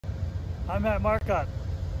I'm at Marcotte,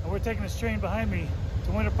 and we're taking this train behind me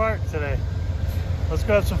to Winter Park today. Let's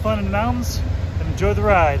go have some fun in the mountains and enjoy the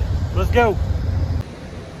ride. Let's go!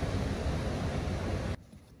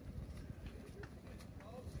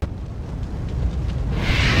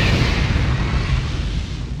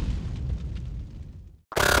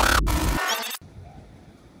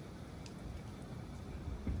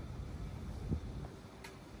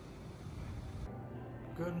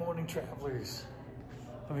 Good morning, travelers.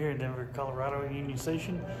 I'm here in Denver, Colorado, Union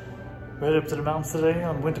Station. Right up to the mountains today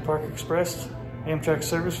on Winter Park Express, Amtrak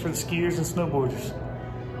service for the skiers and snowboarders.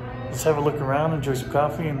 Let's have a look around, enjoy some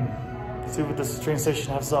coffee, and see what this train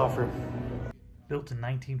station has to offer. Built in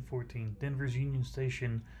 1914, Denver's Union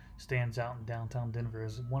Station stands out in downtown Denver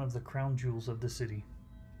as one of the crown jewels of the city.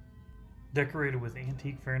 Decorated with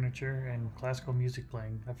antique furniture and classical music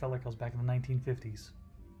playing, I felt like I was back in the 1950s.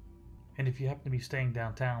 And if you happen to be staying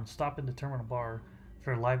downtown, stop in the Terminal Bar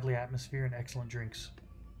for a lively atmosphere and excellent drinks.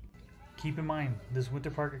 Keep in mind, this Winter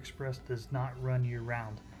Park Express does not run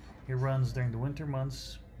year-round. It runs during the winter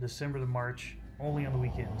months, December to March, only on the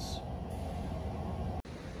weekends.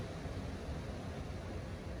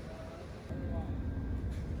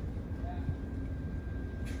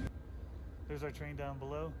 There's our train down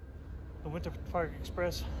below, the Winter Park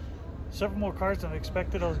Express. Several more cars than I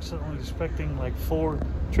expected. I was only expecting like 4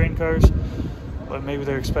 train cars, but maybe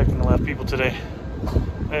they're expecting a lot of people today.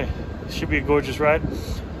 Hey, it should be a gorgeous ride.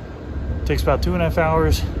 Takes about 2.5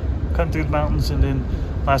 hours, cutting through the mountains, and then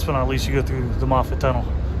last but not least, you go through the Moffat Tunnel.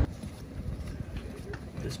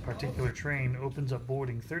 This particular train opens up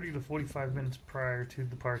boarding 30 to 45 minutes prior to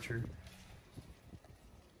departure.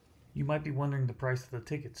 You might be wondering the price of the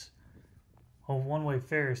tickets. A one-way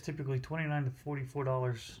fare is typically $29 to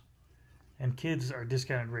 $44, and kids are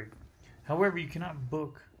discounted rate. However, you cannot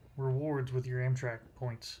book rewards with your Amtrak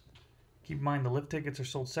points. Keep in mind the lift tickets are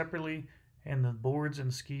sold separately, and the boards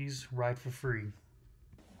and skis ride for free.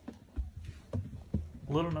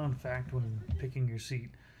 Little known fact when picking your seat: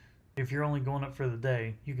 if you're only going up for the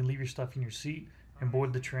day, you can leave your stuff in your seat and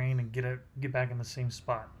board the train and get back in the same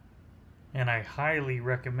spot. And I highly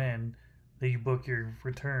recommend that you book your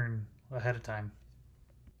return ahead of time.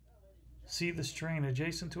 See this train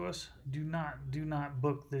adjacent to us? Do not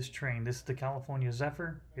book this train. This is the California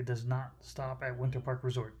Zephyr. It does not stop at Winter Park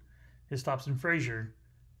Resort. It stops in Fraser,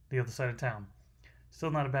 the other side of town.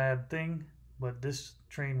 Still not a bad thing, but this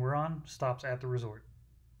train we're on stops at the resort.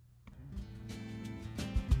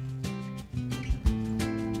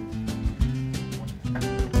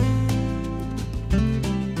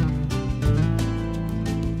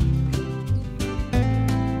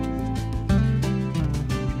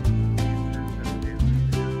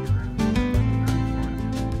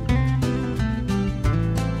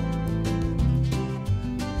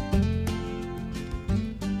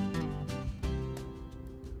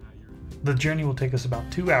 The journey will take us about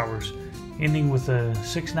 2 hours, ending with a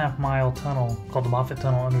 6.5 mile tunnel called the Moffat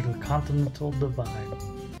Tunnel under the Continental Divide.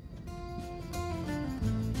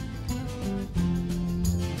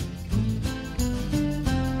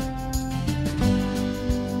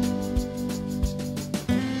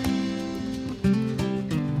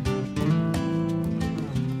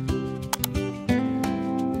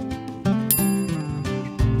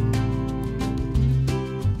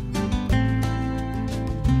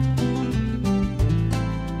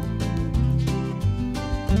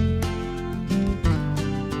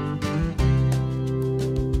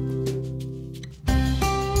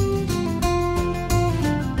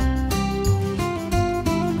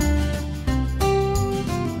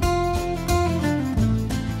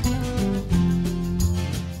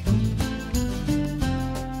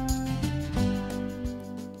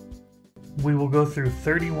 We will go through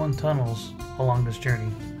 31 tunnels along this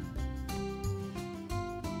journey.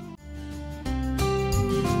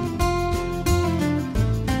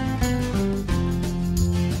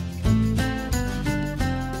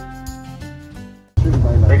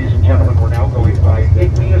 Ladies and gentlemen, we're now going by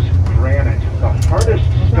igneous granite, the hardest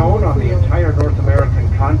stone on the entire North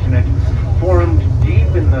American continent, formed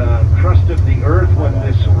deep in the crust of the earth when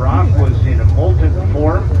this rock was in a molten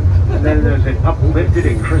form, and then as it uplifted,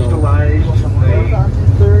 it crystallized.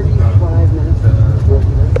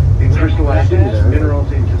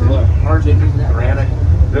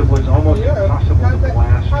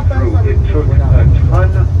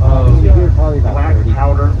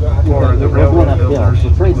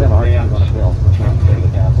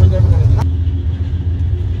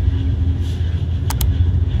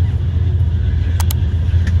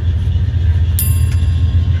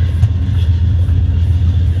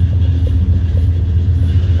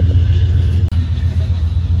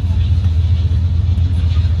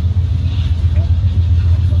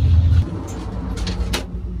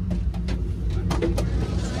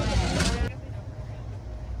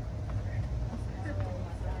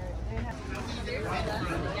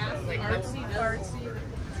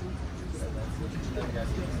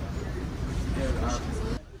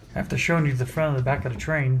 After showing you the front and the back of the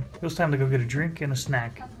train, it was time to go get a drink and a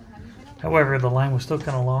snack. However, the line was still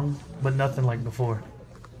kind of long, but nothing like before.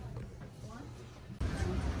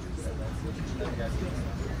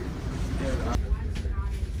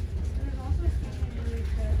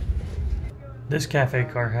 This cafe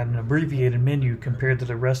car had an abbreviated menu compared to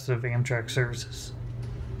the rest of Amtrak services.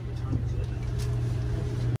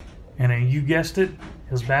 And then you guessed it,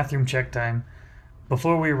 it was bathroom check time.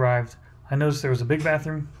 Before we arrived, I noticed there was a big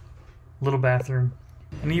bathroom, little bathroom,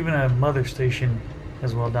 and even a mother station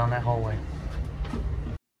as well down that hallway.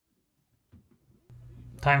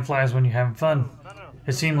 Time flies when you're having fun.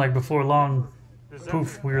 It seemed like before long,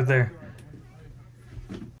 poof, we were there.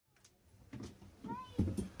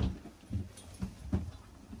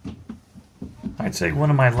 I'd say one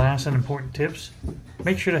of my last and important tips,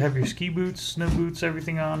 make sure to have your ski boots, snow boots,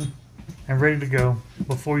 everything on, and ready to go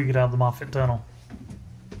before you get out of the Moffat Tunnel.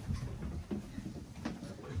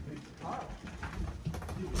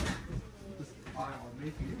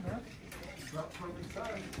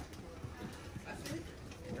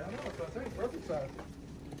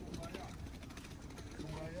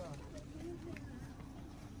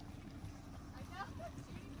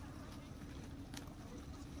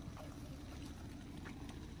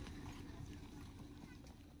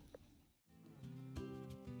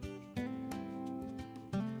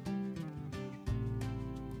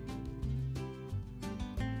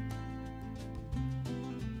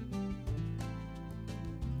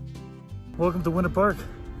 Welcome to Winter Park.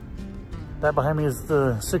 That behind me is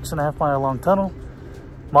the 6.5 mile long tunnel,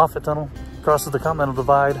 Moffat Tunnel, crosses the Continental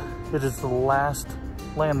Divide. It is the last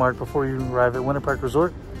landmark before you arrive at Winter Park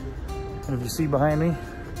Resort. And if you see behind me,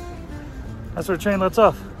 that's where the train lets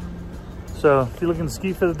off. So if you're looking to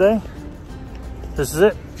ski for the day, this is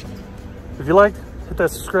it. If you liked, hit that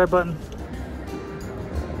subscribe button,